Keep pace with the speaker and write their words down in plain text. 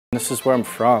This is where I'm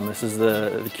from. This is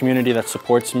the community that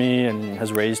supports me and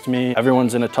has raised me.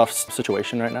 Everyone's in a tough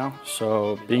situation right now,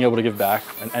 so being able to give back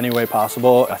in any way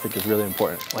possible, I think is really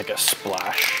important. Like a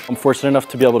splash. I'm fortunate enough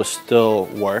to be able to still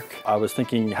work. I was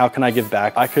thinking, how can I give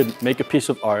back? I could make a piece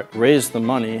of art, raise the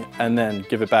money, and then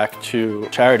give it back to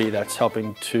charity that's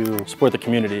helping to support the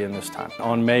community in this time.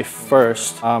 On May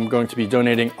 1st, I'm going to be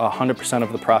donating 100%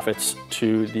 of the profits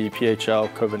to the PHL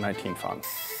Covid-19 Fund.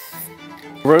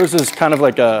 Rose is kind of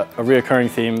like a reoccurring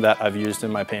theme that I've used in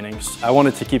my paintings. I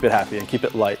wanted to keep it happy and keep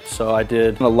it light, so I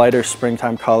did the lighter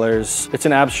springtime colors. It's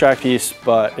an abstract piece,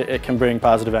 but it can bring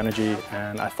positive energy,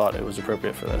 and I thought it was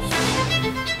appropriate for this.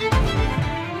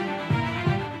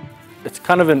 It's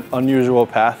kind of an unusual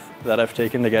path that I've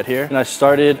taken to get here. And I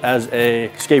started as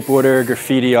a skateboarder,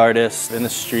 graffiti artist in the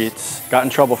streets. Got in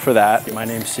trouble for that. My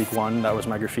name's SeekOne, that was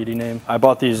my graffiti name. I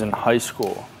bought these in high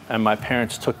school, and my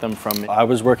parents took them from me. I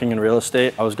was working in real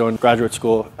estate. I was going to graduate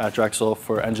school at Drexel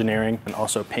for engineering and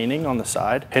also painting on the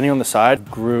side. Painting on the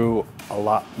side grew a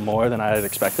lot more than I had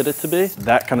expected it to be.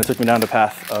 That kind of took me down the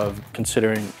path of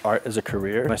considering art as a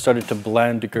career. And I started to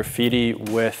blend graffiti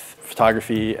with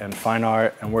photography and fine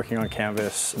art and working on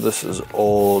canvas. This is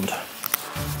old.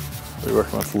 We're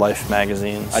working with Life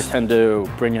magazines. I tend to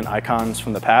bring in icons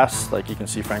from the past, like you can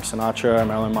see Frank Sinatra,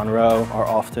 Marilyn Monroe are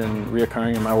often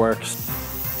reoccurring in my works.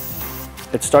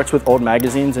 It starts with old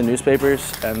magazines and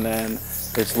newspapers, and then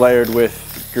it's layered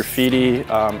with graffiti,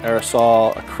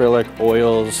 aerosol, acrylic,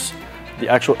 oils. The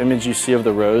actual image you see of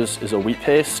the rose is a wheat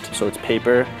paste, so it's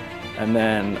paper, and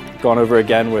then gone over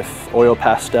again with oil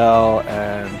pastel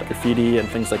and graffiti and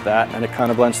things like that, and it kind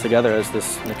of blends together as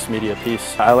this mixed media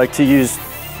piece. I like to use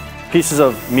pieces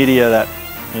of media that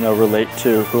relate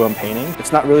to who I'm painting.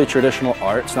 It's not really traditional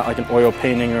art. It's not like an oil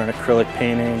painting or an acrylic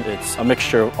painting. It's a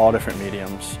mixture of all different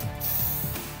mediums.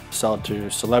 Sell to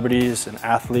celebrities and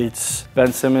athletes.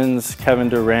 Ben Simmons, Kevin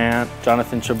Durant,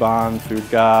 Jonathan Chabon, Food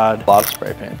God. A lot of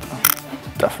spray paint.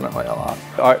 Definitely a lot.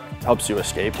 Art helps you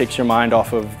escape, takes your mind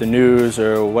off of the news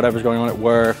or whatever's going on at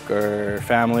work or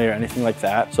family or anything like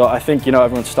that. So I think,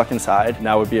 everyone's stuck inside.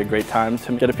 Now would be a great time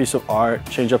to get a piece of art,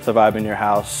 change up the vibe in your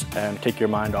house, and take your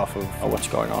mind off of what's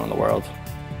going on in the world.